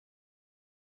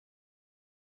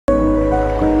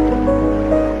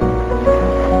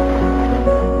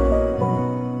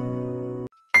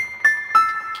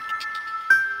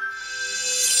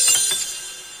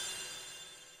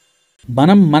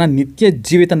మనం మన నిత్య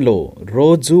జీవితంలో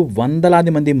రోజు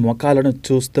వందలాది మంది ముఖాలను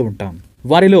చూస్తూ ఉంటాం.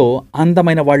 వారిలో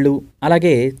అందమైన వాళ్ళు,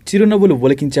 అలాగే చిరునవ్వులు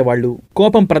ఒలికించేవాళ్ళు,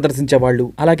 కోపం ప్రదర్శించేవాళ్ళు,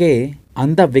 అలాగే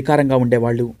వికారంగా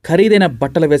ఉండేవాళ్ళు, ఖరీదైన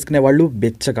బట్టలు వేసుకునేవాళ్ళు,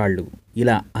 బెచ్చగాళ్ళు,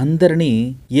 ఇలా అందరినీ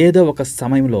ఏదో ఒక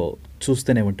సమయంలో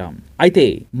చూస్తూనే ఉంటాం. అయితే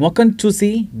ముఖం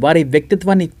చూసి వారి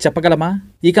వ్యక్తిత్వాన్ని చెప్పగలమా?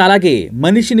 ఇక అలాగే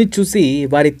మనిషిని చూసి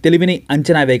వారి తెలివిని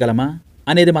అంచనా వేయగలమా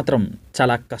అనేది మాత్రం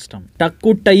చాలా కష్టం.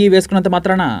 టక్కు టయ్యి వేసుకున్నంత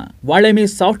మాత్రాన వాళ్ళేమీ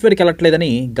సాఫ్ట్వేర్కి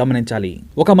వెళ్ళట్లేదని గమనించాలి.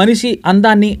 ఒక మనిషి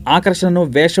అందాన్ని, ఆకర్షణను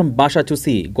వేషం, భాష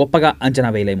చూసి గొప్పగా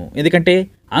అంచనా వేయలేము. ఎందుకంటే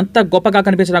అంత గొప్పగా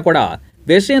కనిపించినా కూడా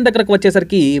విషయం దగ్గరకు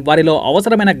వచ్చేసరికి వారిలో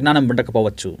అవసరమైన జ్ఞానం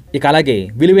ఉండకపోవచ్చు. ఇక అలాగే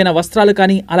విలువైన వస్త్రాలు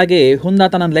కానీ, అలాగే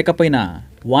హుందాతనం లేకపోయినా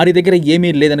వారి దగ్గర ఏమీ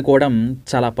లేదనుకోవడం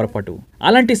చాలా పొరపాటు.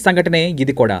 అలాంటి సంఘటనే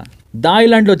ఇది కూడా.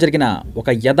 థాయిలాండ్లో జరిగిన ఒక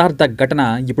యథార్థ ఘటన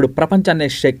ఇప్పుడు ప్రపంచాన్నే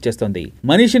షేక్ చేస్తోంది.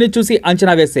 మనిషిని చూసి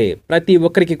అంచనా వేసే ప్రతి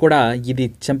ఒక్కరికి కూడా ఇది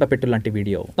చెంపపెట్టు లాంటి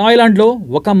వీడియో. థాయిలాండ్లో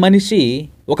ఒక మనిషి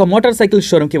ఒక మోటార్ సైకిల్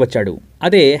షోరూమ్ కి వచ్చాడు.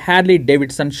 అదే హ్యార్లీ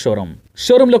డేవిడ్సన్ షోరూమ్.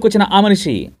 షోరూంలోకి వచ్చిన ఆ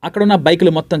మనిషి అక్కడున్న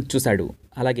బైకులు మొత్తం చూశాడు.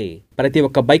 అలాగే ప్రతి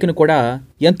ఒక్క బైక్ను కూడా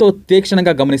ఎంతో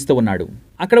తీక్షణంగా గమనిస్తూ ఉన్నాడు.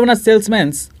 అక్కడ ఉన్న సేల్స్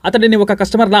మెన్స్ అతడిని ఒక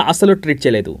కస్టమర్లా అస్సలు ట్రీట్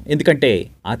చేయలేదు. ఎందుకంటే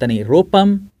అతని రూపం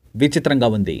విచిత్రంగా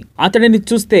ఉంది. అతడిని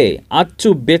చూస్తే అచ్చు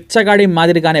బెచ్చగాడి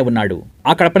మాదిరిగానే ఉన్నాడు.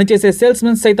 అక్కడ పనిచేసే సేల్స్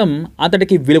మెన్ సైతం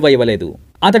అతడికి విలువ ఇవ్వలేదు.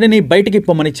 అతడిని బయటికి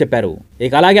పొమ్మని చెప్పారు.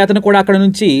 ఇక అలాగే అతను కూడా అక్కడ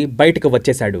నుంచి బయటకు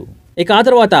వచ్చేశాడు. ఇక ఆ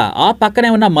తర్వాత ఆ పక్కనే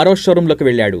ఉన్న మరో షోరూంలోకి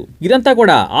వెళ్ళాడు. ఇదంతా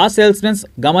కూడా ఆ సేల్స్ మెన్స్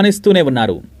గమనిస్తూనే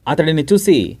ఉన్నారు. అతడిని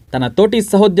చూసి తన తోటి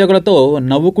సహోద్యోగులతో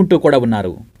నవ్వుకుంటూ కూడా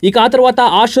ఉన్నారు. ఇక ఆ తర్వాత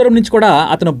ఆ షోరూం నుంచి కూడా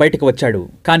అతను బయటకు వచ్చాడు.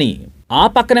 కానీ ఆ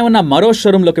పక్కనే ఉన్న మరో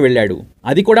షోరూంలోకి వెళ్ళాడు.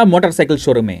 అది కూడా మోటార్ సైకిల్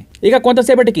షోరూమే. ఇక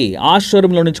కొంతసేపటికి ఆ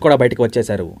షోరూంలో నుంచి కూడా బయటకు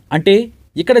వచ్చేశారు. అంటే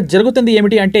ఇక్కడ జరుగుతుంది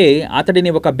ఏమిటి అంటే అతడిని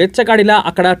ఒక బెచ్చగాడిలా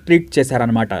అక్కడ ట్రీట్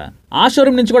చేశారనమాట. ఆ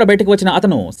షోరూం నుంచి కూడా బయటకు వచ్చిన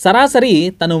అతను సరాసరి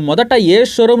తను మొదట ఏ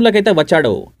షోరూంలోకైతే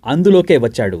వచ్చాడో అందులోకే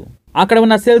వచ్చాడు. అక్కడ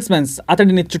ఉన్న సేల్స్ మెన్స్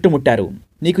అతడిని చుట్టుముట్టారు.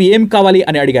 నీకు ఏం కావాలి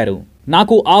అని అడిగారు.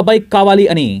 నాకు ఆ బైక్ కావాలి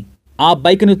అని ఆ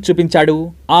బైక్ను చూపించాడు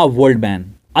ఆ ఓల్డ్ మ్యాన్.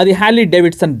 అది హ్యార్లీ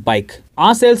డేవిడ్సన్ బైక్. ఆ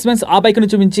సేల్స్ మెన్స్ ఆ బైక్ ను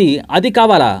చూపించి అది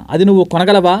కావాలా, అది నువ్వు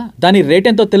కొనగలవా, దాని రేట్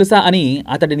ఎంతో తెలుసా అని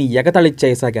అతడిని ఎగతాళి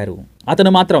చేయసాగారు.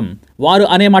 అతను మాత్రం వారు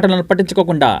అనే మాటలను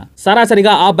పట్టించుకోకుండా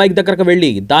సరాసరిగా ఆ బైక్ దగ్గరకు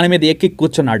వెళ్లి దాని మీద ఎక్కి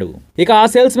కూర్చున్నాడు. ఇక ఆ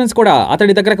సేల్స్ మెన్స్ కూడా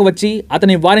అతడి దగ్గరకు వచ్చి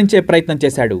అతని వారించే ప్రయత్నం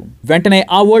చేశాడు. వెంటనే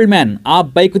ఆ ఓల్డ్ మ్యాన్ ఆ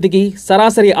బైక్ దిగి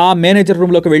సరాసరి ఆ మేనేజర్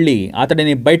రూమ్ లోకి వెళ్లి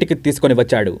అతడిని బయటికి తీసుకొని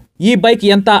వచ్చాడు. ఈ బైక్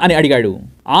ఎంత అని అడిగాడు.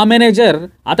 ఆ మేనేజర్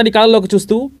అతడి కళ్ళలోకి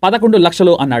చూస్తూ 11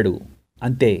 లక్షలు అన్నాడు.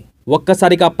 అంతే,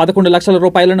 ఒక్కసారిగా 11 లక్షల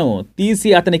రూపాయలను తీసి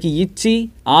అతనికి ఇచ్చి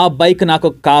ఆ బైక్ నాకు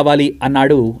కావాలి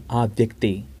అన్నాడు ఆ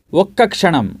వ్యక్తి. ఒక్క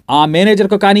క్షణం ఆ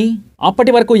మేనేజర్కు కానీ,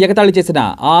 అప్పటి వరకు ఎగతాళి చేసిన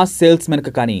ఆ సేల్స్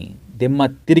మెన్కు కానీ దిమ్మ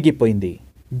తిరిగిపోయింది.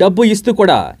 డబ్బు ఇస్తూ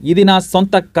కూడా ఇది నా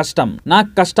సొంత కష్టం, నా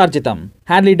కష్టార్జితం.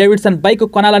 హ్యార్లీ డేవిడ్సన్ బైక్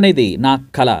కొనాలనేది నా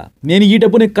కల. నేను ఈ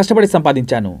డబ్బుని కష్టపడి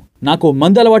సంపాదించాను. నాకు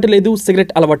మందు అలవాటు లేదు,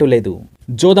 సిగరెట్ అలవాటు లేదు,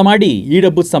 జోదమాడి ఈ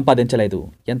డబ్బు సంపాదించలేదు.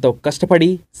 ఎంతో కష్టపడి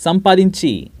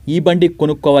సంపాదించి ఈ బండి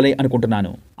కొనుక్కోవాలి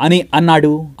అనుకుంటున్నాను అని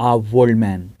అన్నాడు ఆ ఓల్డ్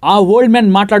మ్యాన్. ఆ ఓల్డ్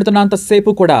మ్యాన్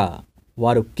మాట్లాడుతున్నంతసేపు కూడా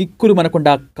వారు కిక్కులు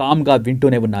మనకుండా కామ్గా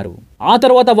వింటూనే ఉన్నారు. ఆ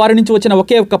తర్వాత వారి నుంచి వచ్చిన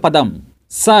ఒకే ఒక్క పదం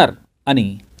సార్ అని.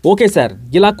 ఓకే సార్,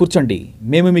 ఇలా కూర్చోండి,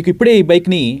 మేము మీకు ఇప్పుడే ఈ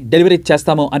బైక్ని డెలివరీ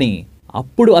చేస్తాము అని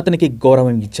అప్పుడు అతనికి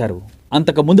గౌరవం ఇచ్చారు.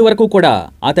 అంతకు ముందు వరకు కూడా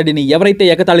అతడిని ఎవరైతే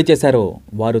ఎగతాళి చేశారో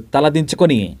వారు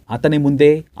తలదించుకొని అతని ముందే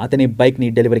అతని బైక్ని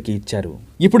డెలివరీకి ఇచ్చారు.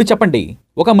 ఇప్పుడు చెప్పండి,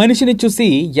 ఒక మనిషిని చూసి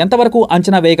ఎంతవరకు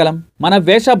అంచనా వేయగలం? మన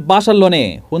వేష భాషల్లోనే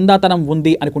హుందాతనం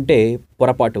ఉంది అనుకుంటే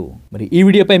పొరపాటు. మరి ఈ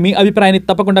వీడియోపై మీ అభిప్రాయాన్ని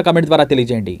తప్పకుండా కామెంట్ ద్వారా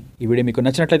తెలియజేయండి. ఈ వీడియో మీకు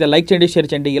నచ్చినట్లయితే లైక్ చేయండి, షేర్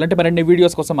చేయండి. ఇలాంటి మరిన్ని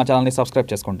వీడియోస్ కోసం మా ఛానల్ని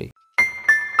సబ్స్క్రైబ్ చేసుకోండి.